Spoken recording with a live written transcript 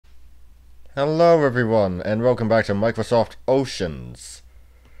Hello everyone, and welcome back to Microsoft Oceans.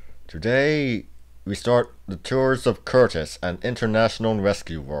 Today, we start the tours of Curtis, an international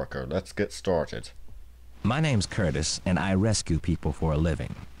rescue worker. Let's get started. My name's Curtis, and I rescue people for a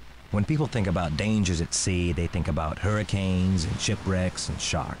living. When people think about dangers at sea, they think about hurricanes and shipwrecks and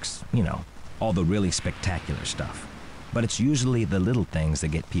sharks. You know, all the really spectacular stuff. But it's usually the little things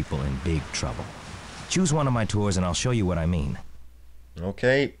that get people in big trouble. Choose one of my tours and I'll show you what I mean.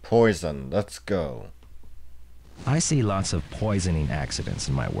 Okay, poison. Let's go. I see lots of poisoning accidents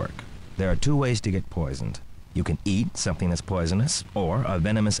in my work. There are two ways to get poisoned. You can eat something that's poisonous, or a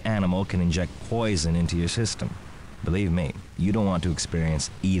venomous animal can inject poison into your system. Believe me, you don't want to experience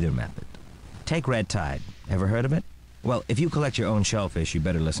either method. Take red tide. Ever heard of it? Well, if you collect your own shellfish, you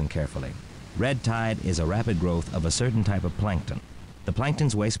better listen carefully. Red tide is a rapid growth of a certain type of plankton. The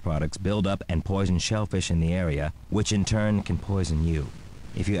plankton's waste products build up and poison shellfish in the area, which in turn can poison you.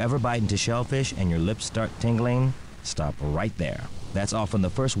 If you ever bite into shellfish and your lips start tingling, stop right there. That's often the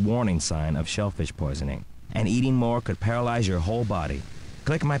first warning sign of shellfish poisoning. And eating more could paralyze your whole body.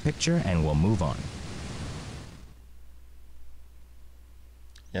 Click my picture and we'll move on.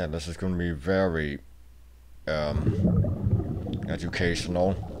 Yeah, this is going to be very,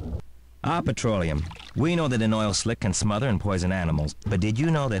 educational. Petroleum. We know that an oil slick can smother and poison animals, but did you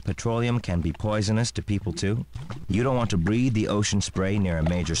know that petroleum can be poisonous to people too? You don't want to breathe the ocean spray near a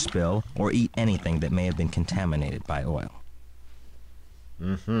major spill or eat anything that may have been contaminated by oil.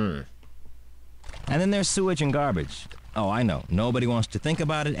 Mm-hmm. And then there's sewage and garbage. Oh, I know. Nobody wants to think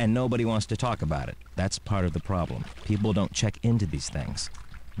about it and nobody wants to talk about it. That's part of the problem. People don't check into these things.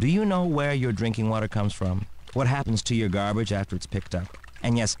 Do you know where your drinking water comes from? What happens to your garbage after it's picked up?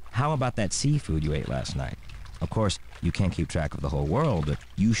 And yes, how about that seafood you ate last night? Of course, you can't keep track of the whole world, but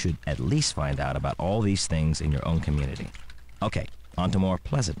you should at least find out about all these things in your own community. Okay, on to more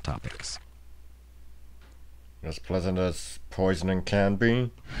pleasant topics. As pleasant as poisoning can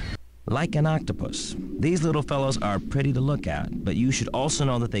be. Like an octopus. These little fellows are pretty to look at, but you should also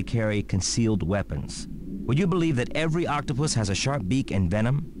know that they carry concealed weapons. Would you believe that every octopus has a sharp beak and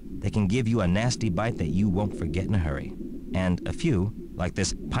venom? They can give you a nasty bite that you won't forget in a hurry. And a few, like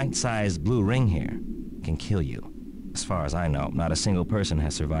this pint-sized blue ring here, can kill you. As far as I know, not a single person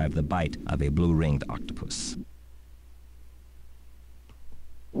has survived the bite of a blue-ringed octopus.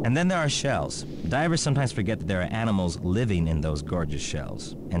 And then there are shells. Divers sometimes forget that there are animals living in those gorgeous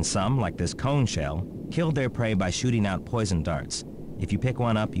shells. And some, like this cone shell, kill their prey by shooting out poison darts. If you pick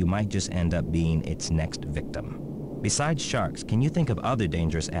one up, you might just end up being its next victim. Besides sharks, can you think of other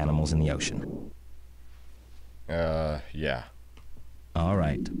dangerous animals in the ocean? Yeah. All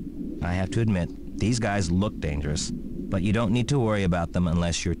right. I have to admit, these guys look dangerous, but you don't need to worry about them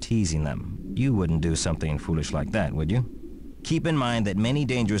unless you're teasing them. You wouldn't do something foolish like that, would you? Keep in mind that many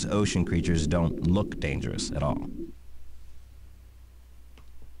dangerous ocean creatures don't look dangerous at all.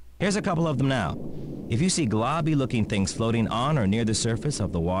 Here's a couple of them now. If you see globby-looking things floating on or near the surface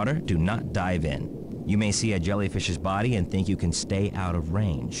of the water, do not dive in. You may see a jellyfish's body and think you can stay out of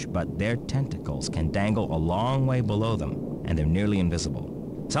range, but their tentacles can dangle a long way below them, and they're nearly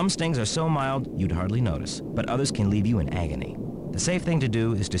invisible. Some stings are so mild you'd hardly notice, but others can leave you in agony. The safe thing to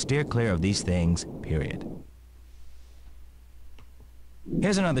do is to steer clear of these things, period.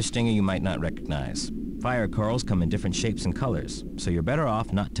 Here's another stinger you might not recognize. Fire corals come in different shapes and colors, so you're better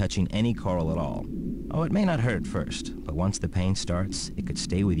off not touching any coral at all. Oh, it may not hurt at first, but once the pain starts, it could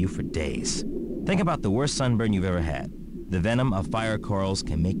stay with you for days. Think about the worst sunburn you've ever had. The venom of fire corals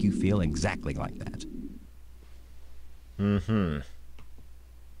can make you feel exactly like that. Mm-hmm.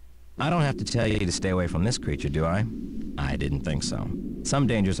 I don't have to tell you to stay away from this creature, do I? I didn't think so. Some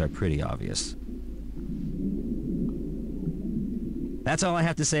dangers are pretty obvious. That's all I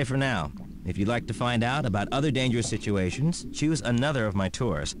have to say for now. If you'd like to find out about other dangerous situations, choose another of my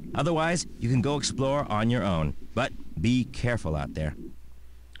tours. Otherwise, you can go explore on your own. But be careful out there.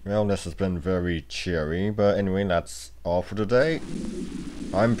 Well, this has been very cheery, but anyway, that's all for today.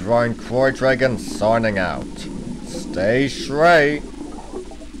 I'm Brian Croy Dragon signing out. Stay straight.